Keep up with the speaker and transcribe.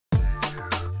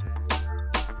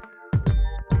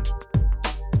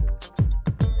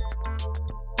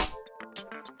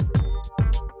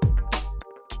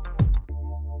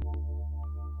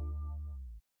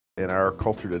In our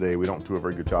culture today, we don't do a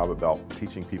very good job about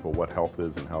teaching people what health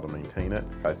is and how to maintain it.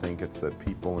 I think it's that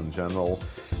people in general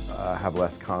have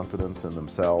less confidence in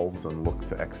themselves and look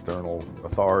to external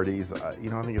authorities. I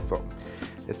think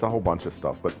it's a whole bunch of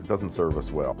stuff, but it doesn't serve us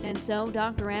well. And so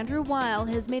Dr. Andrew Weil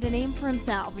has made a name for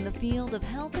himself in the field of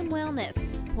health and wellness,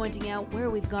 pointing out where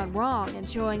we've gone wrong and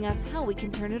showing us how we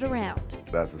can turn it around.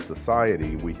 As a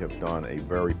society, we have done a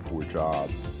very poor job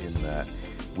in that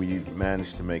we've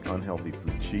managed to make unhealthy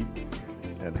food cheap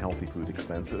and healthy food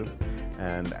expensive,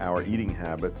 and our eating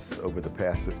habits over the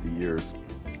past 50 years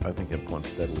I think have gone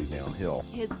steadily downhill.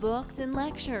 His books and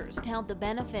lectures tout the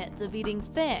benefits of eating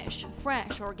fish,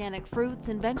 fresh organic fruits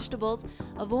and vegetables,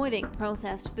 avoiding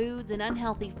processed foods and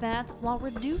unhealthy fats while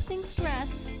reducing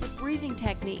stress with breathing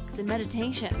techniques and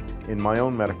meditation. In my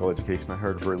own medical education, I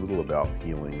heard very little about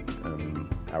healing and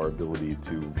our ability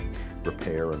to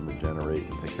repair and regenerate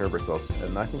and take care of ourselves.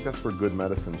 And I think that's where good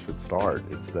medicine should start.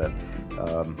 It's that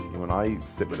when I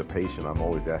sit with a patient, I'm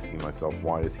always asking myself,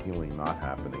 why is healing not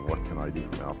happening? What can I do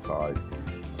from outside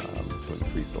to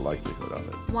increase the likelihood of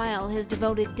it? Weil has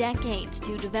devoted decades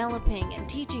to developing and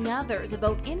teaching others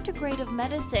about integrative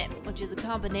medicine, which is a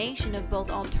combination of both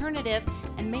alternative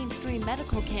and mainstream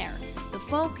medical care. The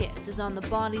focus is on the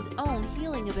body's own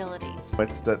healing abilities.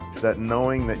 It's that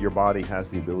knowing that your body has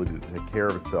the ability to take care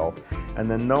of itself, and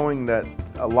then knowing that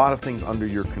a lot of things under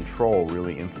your control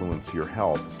really influence your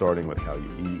health, starting with how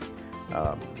you eat,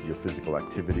 your physical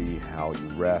activity, how you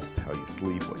rest, how you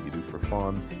sleep, what you do for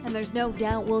fun. And there's no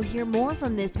doubt we'll hear more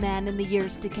from this man in the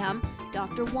years to come.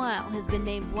 Dr. Weil has been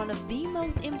named one of the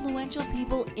most influential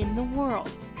people in the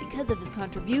world because of his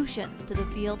contributions to the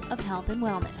field of health and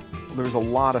wellness. There's a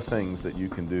lot of things that you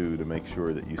can do to make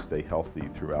sure that you stay healthy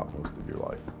throughout most of your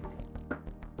life.